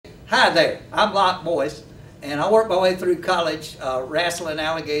Hi there, I'm Boyce, and I worked my way through college wrestling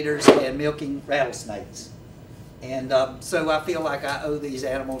alligators and milking rattlesnakes. And so I feel like I owe these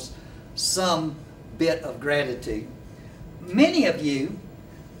animals some bit of gratitude. Many of you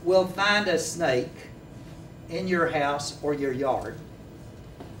will find a snake in your house or your yard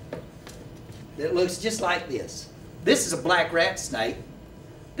that looks just like this. This is a black rat snake.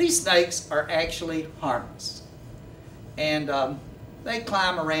 These snakes are actually harmless. And they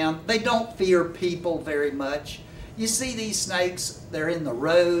climb around. They don't fear people very much. You see these snakes, they're in the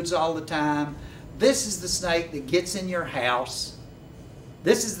roads all the time. This is the snake that gets in your house.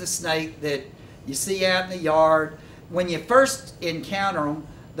 This is the snake that you see out in the yard. When you first encounter them,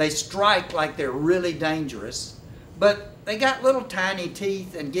 they strike like they're really dangerous. But they got little tiny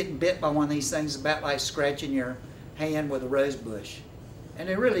teeth, and getting bit by one of these things is about like scratching your hand with a rose bush. And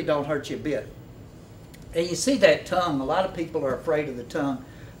they really don't hurt you a bit. And you see that tongue, a lot of people are afraid of the tongue.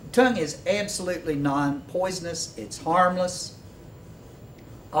 The tongue is absolutely non-poisonous, it's harmless.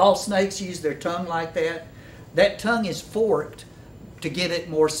 All snakes use their tongue like that. That tongue is forked to give it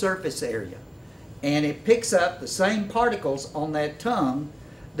more surface area. And it picks up the same particles on that tongue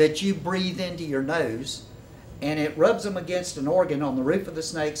that you breathe into your nose, and it rubs them against an organ on the roof of the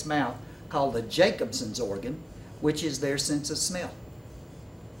snake's mouth called the Jacobson's organ, which is their sense of smell.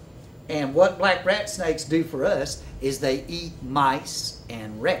 And what black rat snakes do for us is they eat mice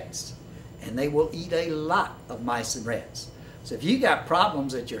and rats. And they will eat a lot of mice and rats. So if you got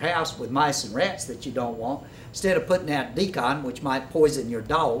problems at your house with mice and rats that you don't want, instead of putting out decon, which might poison your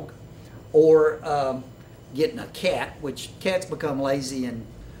dog, or getting a cat, which cats become lazy and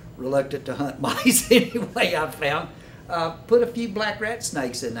reluctant to hunt mice anyway, I've found, put a few black rat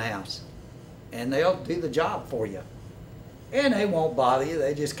snakes in the house. And they'll do the job for you. And they won't bother you,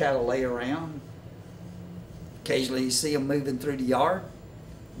 they just kind of lay around. Occasionally you see them moving through the yard.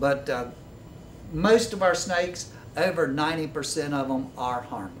 But most of our snakes, over 90% of them are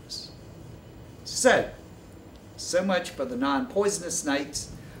harmless. So much for the non-poisonous snakes.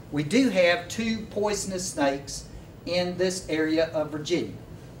 We do have two poisonous snakes in this area of Virginia.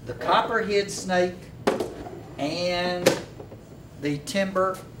 The copperhead snake and the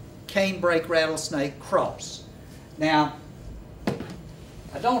timber canebrake rattlesnake cross. Now,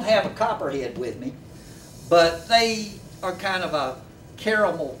 I don't have a copperhead with me, but they are kind of a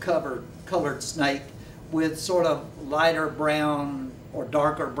caramel colored snake with sort of lighter brown or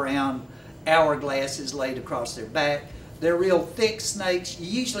darker brown hourglasses laid across their back. They're real thick snakes. You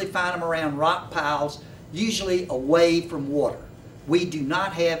usually find them around rock piles, usually away from water. We do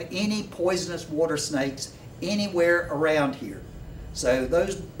not have any poisonous water snakes anywhere around here. So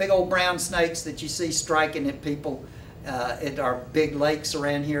those big old brown snakes that you see striking at people at our big lakes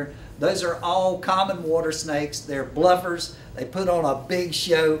around here, those are all common water snakes. They're bluffers. They put on a big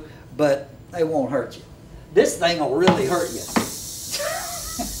show, but they won't hurt you. This thing will really hurt you.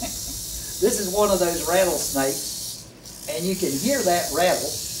 This is one of those rattlesnakes, and you can hear that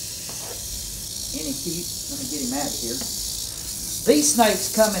rattle. Any heat? Let me get him out of here. These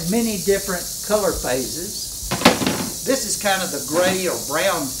snakes come in many different color phases. This is kind of the gray or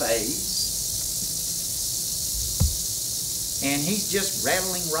brown phase. And he's just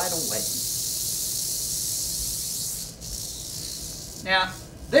rattling right away. Now,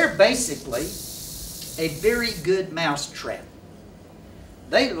 they're basically a very good mouse trap.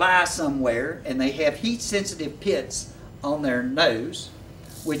 They lie somewhere and they have heat-sensitive pits on their nose,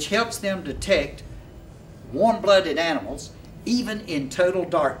 which helps them detect warm-blooded animals even in total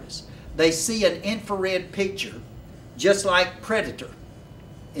darkness. They see an infrared picture just like Predator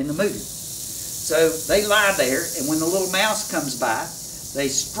in the movie. So they lie there, and when the little mouse comes by, they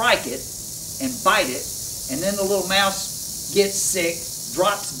strike it and bite it, and then the little mouse gets sick,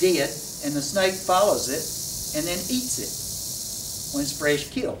 drops dead, and the snake follows it and then eats it when it's fresh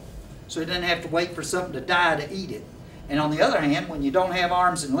killed. So it doesn't have to wait for something to die to eat it. And on the other hand, when you don't have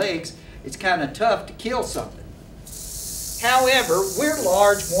arms and legs, it's kind of tough to kill something. However, we're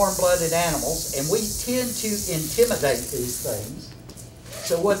large, warm-blooded animals, and we tend to intimidate these things.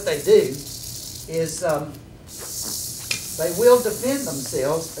 So what they do is they will defend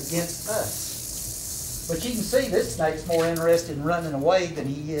themselves against us. But you can see this snake's more interested in running away than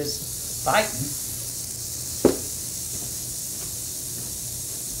he is fighting.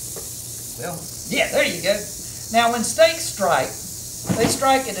 Well, yeah, there you go. Now when snakes strike, they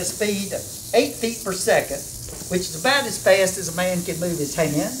strike at a speed of 8 feet per second, which is about as fast as a man can move his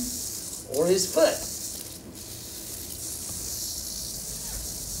hand or his foot.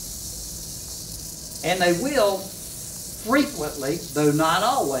 And they will frequently, though not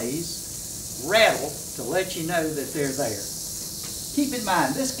always, rattle to let you know that they're there. keep in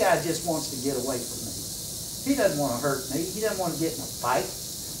mind, this guy just wants to get away from me. He doesn't want to hurt me. He doesn't want to get in a fight.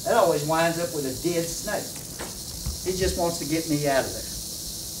 That always winds up with a dead snake. He just wants to get me out of there.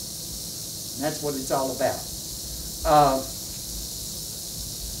 And that's what it's all about.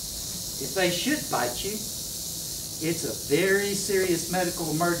 If they should bite you, it's a very serious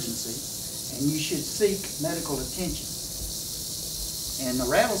medical emergency, and you should seek medical attention. And the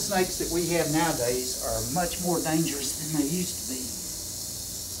rattlesnakes that we have nowadays are much more dangerous than they used to be.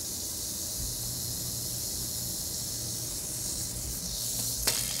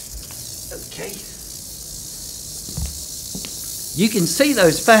 Okay. You can see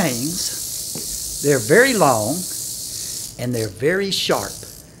those fangs. They're very long and they're very sharp.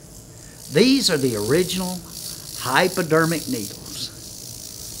 These are the original hypodermic needles.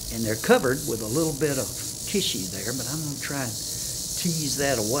 And they're covered with a little bit of tissue there, but I'm going to try and tease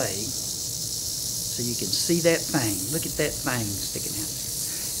that away so you can see that fang. Look at that fang sticking out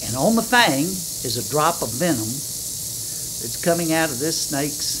there. And on the fang is a drop of venom that's coming out of this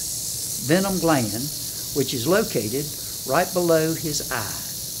snake's venom gland, which is located right below his eye.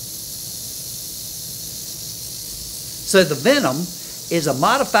 So the venom is a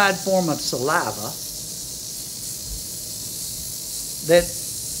modified form of saliva that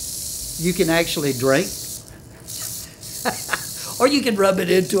you can actually drink, or you can rub it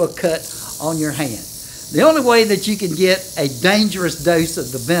into a cut on your hand. The only way that you can get a dangerous dose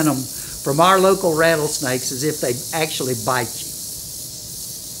of the venom from our local rattlesnakes is if they actually bite you.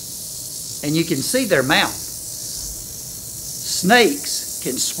 And you can see their mouth. Snakes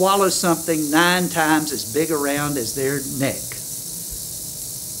can swallow something 9 times as big around as their neck.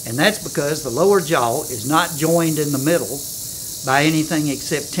 And that's because the lower jaw is not joined in the middle by anything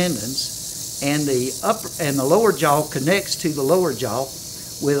except tendons, and the lower jaw connects to the lower jaw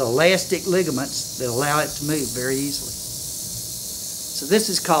with elastic ligaments that allow it to move very easily. So this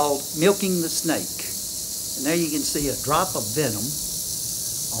is called milking the snake. And there you can see a drop of venom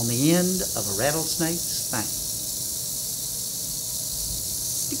on the end of a rattlesnake's fang.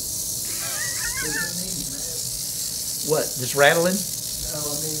 What, just rattling? No,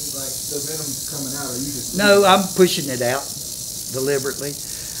 I mean, like, the venom's coming out, or you just... No, I'm pushing it out deliberately.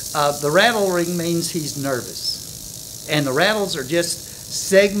 The rattling means he's nervous. And the rattles are just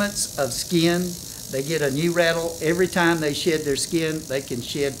segments of skin. They get a new rattle. Every time they shed their skin, they can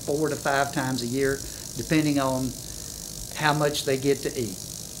shed 4 to 5 times a year, depending on how much they get to eat.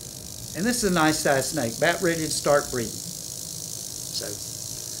 And this is a nice sized snake, about ready to start breeding. So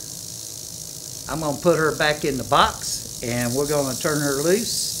I'm going to put her back in the box, and we're going to turn her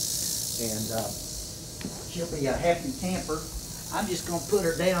loose, and she'll be a happy camper. I'm just going to put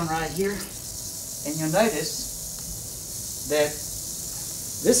her down right here, and you'll notice that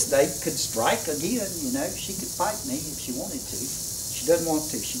this snake could strike again. You know, she could fight me if she wanted to. She doesn't want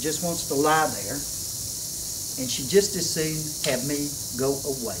to. She just wants to lie there, and she just as soon have me go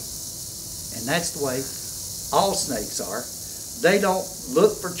away. And that's the way all snakes are. They don't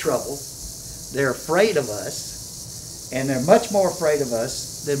look for trouble. They're afraid of us, and they're much more afraid of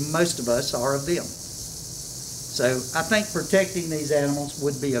us than most of us are of them. So I think protecting these animals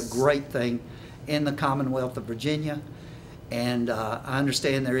would be a great thing in the Commonwealth of Virginia. And I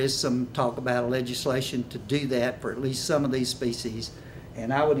understand there is some talk about legislation to do that for at least some of these species.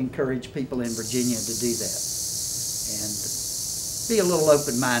 And I would encourage people in Virginia to do that and be a little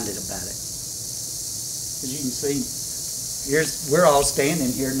open-minded about it. As you can see, we're all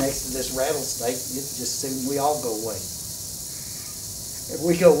standing here next to this rattlesnake. It's just soon we all go away. If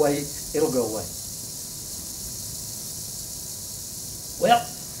we go away, it'll go away. Well,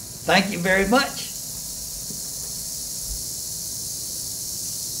 thank you very much.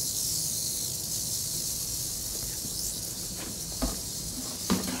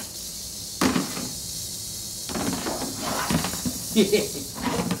 Yeah.